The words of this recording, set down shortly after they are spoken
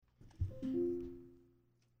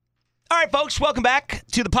right, folks, welcome back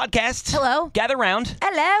to the podcast. Hello. Gather round.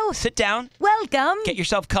 Hello. Sit down. Welcome. Get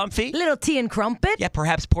yourself comfy. Little tea and crumpet. Yeah,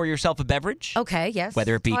 perhaps pour yourself a beverage. Okay, yes.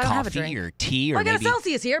 Whether it be Oh, I don't have a coffee drink. or tea or I got maybe a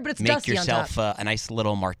Celsius here, but it's make dusty on top. yourself a nice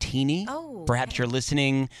little martini. Oh, Perhaps you're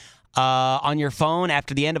listening on your phone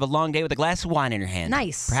after the end of a long day with a glass of wine in your hand.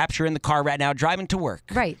 Nice. Perhaps you're in the car right now driving to work.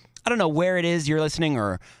 Right. I don't know where it is you're listening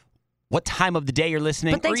or what time of the day you're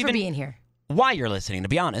listening. But thanks or for even being here. why you're listening, to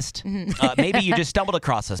be honest. Maybe you just stumbled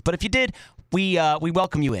across us. But if you did, we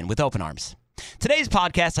welcome you in with open arms. Today's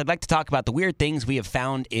podcast, I'd like to talk about the weird things we have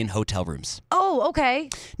found in hotel rooms. Oh, okay.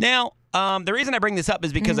 Now, the reason I bring this up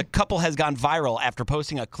is because a couple has gone viral after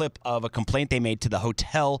posting a clip of a complaint they made to the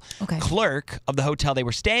hotel clerk of the hotel they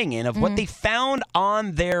were staying in of what they found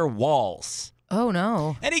on their walls. Oh,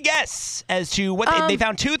 no. Any guess as to what they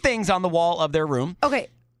found? Two things on the wall of their room. Okay.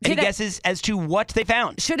 Any guesses as to what they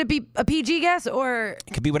found? Should it be a PG guess or...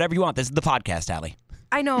 It could be whatever you want. This is the podcast, Allie.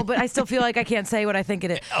 I know, but I still feel like I can't say what I think it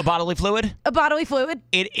is. A bodily fluid? A bodily fluid?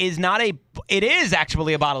 It is not a... It is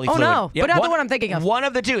actually a bodily Oh, fluid. no. But not the one I'm thinking of. One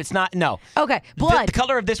of the two. It's not... No. Okay. Blood. The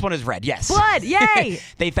color of this one is red, yes. Blood. Yay.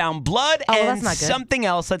 They found blood Oh, well, and that's not good. something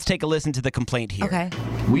else. Let's take a listen to the complaint here. Okay.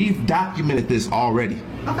 We've documented this already.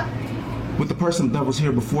 Okay. With the person that was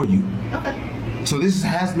here before you. Okay. So this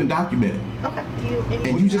has been documented. Okay.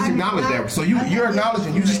 And you just acknowledged that. So you're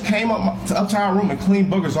acknowledging you just came up to our room and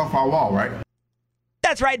cleaned boogers off our wall, right?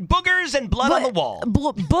 That's right. Boogers and blood on the wall.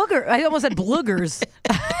 Booger. I almost said bloogers.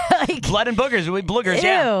 Like, Blood and boogers. Bloogers, Ew.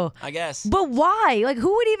 yeah. I guess. but why? Like,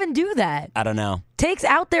 who would even do that? I don't know. Takes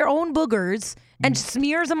out their own boogers and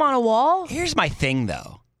smears them on a wall? Here's my thing,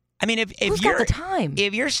 though. I mean, if Who's you're got the time?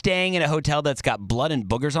 if you're staying in a hotel that's got blood and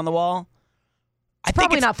boogers on the wall, I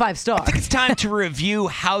Probably think not 5-star. I think it's time to review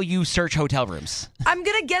how you search hotel rooms. I'm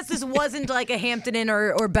gonna guess this wasn't like a Hampton Inn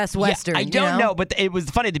or Best Western. Yeah, I you don't know, but it was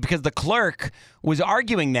funny because the clerk was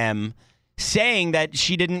arguing them, saying that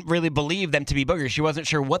she didn't really believe them to be boogers. She wasn't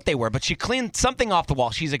sure what they were, but she cleaned something off the wall.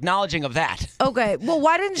 She's acknowledging of that. Okay, well,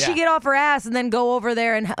 why didn't Yeah. she get off her ass and then go over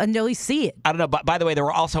there and at least see it? I don't know, but by the way, there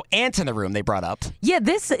were also ants in the room they brought up. Yeah,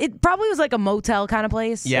 it probably was like a motel kind of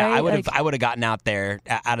place. Yeah, right? I would have gotten out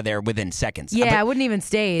of there within seconds. Yeah, But I wouldn't even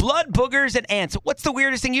stay. blood, boogers, and ants. What's the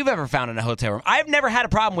weirdest thing you've ever found in a hotel room? I've never had a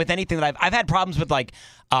problem with anything that I've had problems with, like,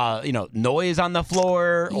 noise on the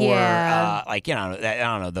floor or, Yeah. I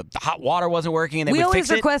don't know, the hot water wasn't working and they We would always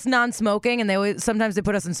fix it. request non-smoking, and sometimes they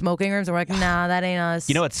put us in smoking rooms, and we're like, nah, that ain't us.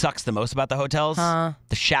 You know what sucks the most about the hotels? The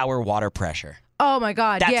shower water pressure. Oh my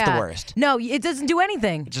God, That's yeah. the worst. No, it doesn't do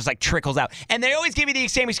anything. It just like trickles out. And they always give me the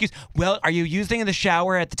same excuse. Well, are you using the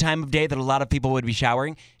shower at the time of day that a lot of people would be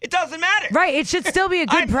showering? It doesn't matter. Right, it should still be a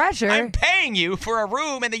good pressure. I'm paying you for a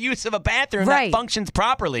room and the use of a bathroom Right. that functions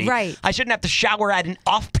properly. Right. I shouldn't have to shower at an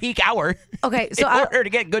off-peak hour. Okay, so in order to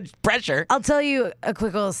get good pressure. I'll tell you a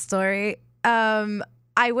quick little story.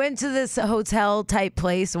 I went to this hotel type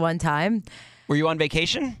place one time. Were you on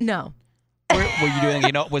vacation? No. Were you doing,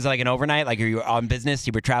 was it like an overnight? Like, are you on business?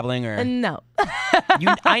 You were traveling? Or No.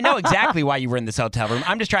 I know exactly why you were in this hotel room.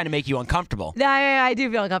 I'm just trying to make you uncomfortable. I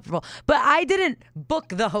do feel uncomfortable. But I didn't book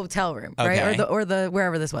the hotel room, right? Okay. Or the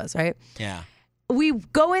wherever this was, right? Yeah. We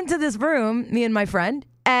go into this room, me and my friend,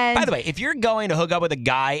 and By the way, if you're going to hook up with a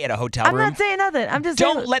guy at a hotel I'm room, not saying nothing. I'm just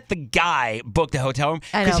don't saying, let the guy book the hotel room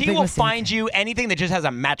I know, because he big will mistake. find you anything that just has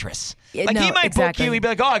a mattress. Yeah, Like no, he might exactly. book you, he'd be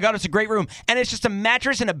like, "Oh, I got us a great room," and it's just a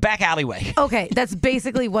mattress in a back alleyway. Okay, that's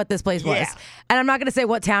basically what this place was. Yeah. And I'm not going to say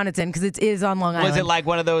what town it's in because it is on Long Island. Was it like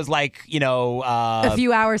one of those, like, a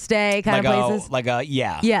few hour stay kind of places?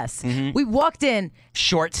 Yeah, Yes. We walked in.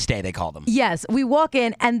 short stay they call them. Yes, we walk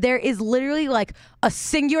in and there is literally like a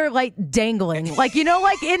singular light dangling. Like,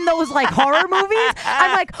 like in those like horror movies?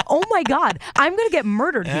 I'm like, oh my God, I'm going to get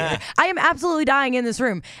murdered here. I am absolutely dying in this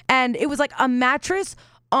room. And it was like a mattress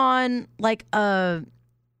on like a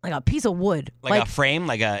piece of wood. Like a frame,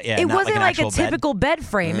 It not wasn't an like a actual bed. typical bed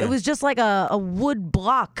frame. It was just like a wood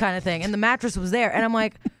block kind of thing. And the mattress was there. And I'm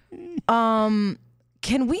like,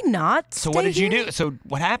 can we not So stay what did you here? do? So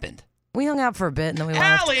what happened? We hung out for a bit and then we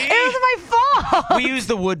left. Allie! It wasn't my fault. We used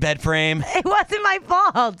the wood bed frame. It wasn't my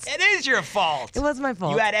fault. It is your fault. It wasn't my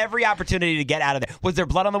fault. You had every opportunity to get out of there. Was there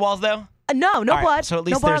blood on the walls though? No All right, blood. so at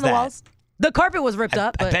least no blood there's on the that. walls. The carpet was ripped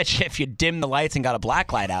up. I But bet you if you dimmed the lights and got a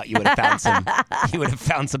black light out, you would have found some. You would have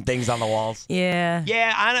found some things on the walls. yeah.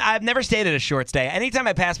 Yeah, I've never stayed at a short stay. Anytime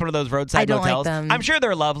I pass one of those roadside I don't like motels, them. I'm sure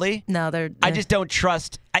they're lovely. No, they're. I just don't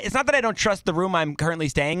trust It's not that I don't trust the room I'm currently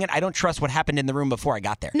staying in. I don't trust what happened in the room before I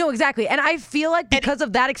got there. No, exactly. And I feel like because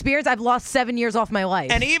of that experience, I've lost 7 years off my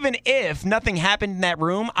life. And even if nothing happened in that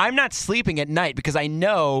room, I'm not sleeping at night because I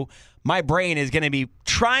know my brain is going to be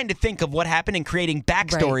trying to think of what happened and creating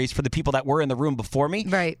backstories for the people that were in the room before me.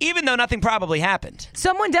 Right. Even though nothing probably happened.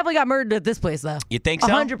 Someone definitely got murdered at this place, though. You think so?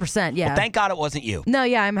 100%, yeah. Well, thank God it wasn't you. No,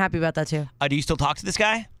 yeah, I'm happy about that, too. Do you still talk to this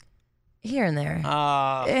guy? Here and there.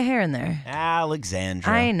 Here and there.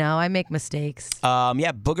 Alexandra. I know. I make mistakes.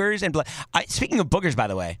 Yeah, boogers and blood. Speaking of boogers, by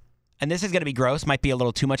the way, and this is going to be gross, might be a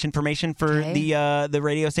little too much information for the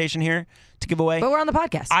radio station here to give away. But we're on the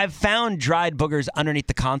podcast. I've found dried boogers underneath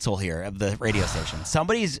the console here of the radio station.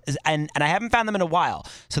 Somebody's, and I haven't found them in a while,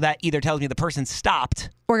 so that either tells me the person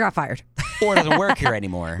stopped or got fired. Or doesn't work here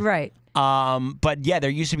anymore. Right. But yeah, there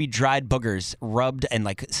used to be dried boogers rubbed and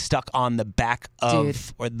like stuck on the back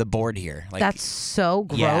of or the board here. Like, that's so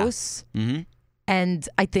gross. Yeah. Mm-hmm. And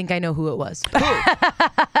I think I know who it was.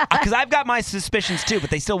 Because I've got my suspicions too, but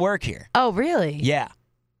they still work here. Oh, really? Yeah.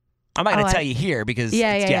 I'm not going to tell you here because,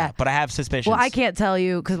 but I have suspicions. Well, I can't tell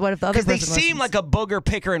you because what if the other person Because they seem like a booger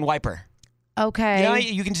picker and wiper. Okay. You know,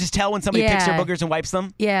 you can just tell when somebody picks their boogers and wipes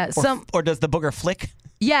them? Yeah. Or does the booger flick?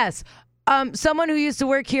 Yes. Someone who used to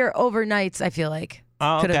work here overnights, I feel like,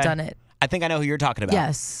 could have done it. I think I know who you're talking about.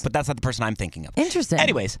 Yes. But that's not the person I'm thinking of. Interesting.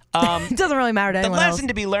 Anyways. It doesn't really matter to anyone The else. lesson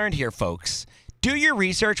to be learned here, folks. Do your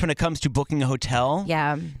research when it comes to booking a hotel.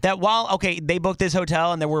 Yeah. That while, they booked this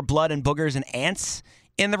hotel and there were blood and boogers and ants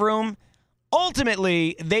in the room,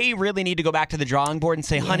 ultimately, they really need to go back to the drawing board and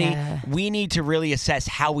say, honey, we need to really assess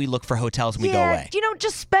how we look for hotels when we go away. You know,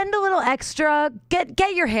 just spend a little extra. Get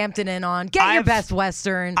your Hampton Inn on. Get your Best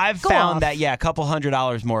Western. I've found that, a couple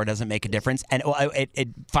 $100 more doesn't make a difference. And it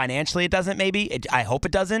financially, it doesn't maybe. I hope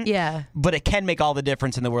it doesn't. Yeah. But it can make all the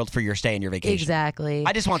difference in the world for your stay and your vacation. Exactly.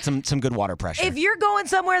 I just want some good water pressure. If you're going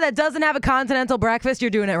somewhere that doesn't have a continental breakfast,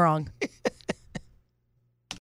 you're doing it wrong.